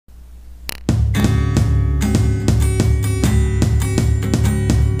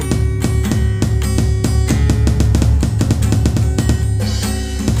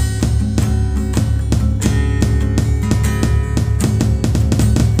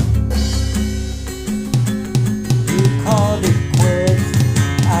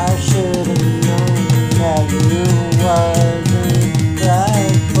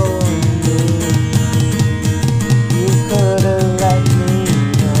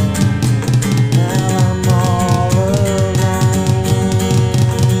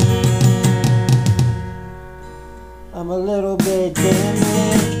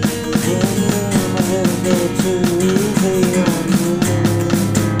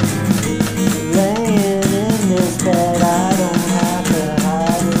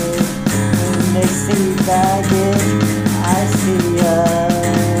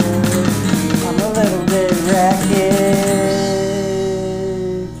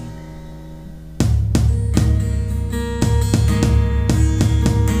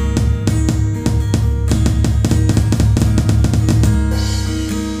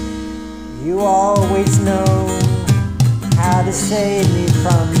save me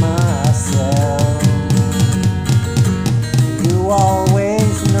from myself. You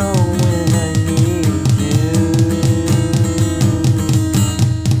always know when I need you.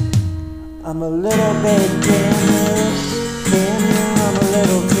 I'm a little bit damn you, I'm a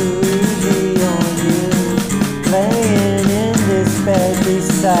little too easy on you. Laying in this bed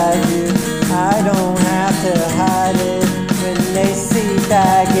beside you, I don't have to hide it. When they see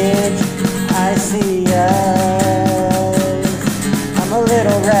baggage, I see us. I'm a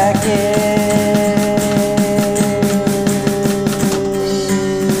little wreckage.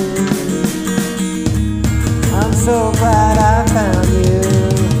 I'm so glad I found you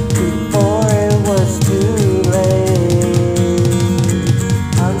before it was too late.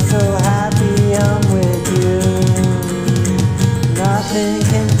 I'm so happy I'm with you. Nothing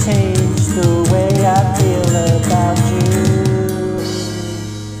can change the way I feel about you.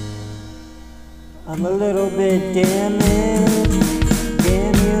 I'm a little bit damaged.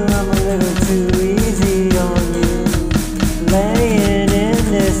 Damn you, I'm a little too easy on you. Laying in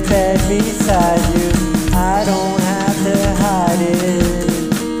this bed beside you, I don't have to hide it.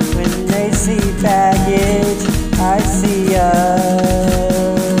 When they see baggage,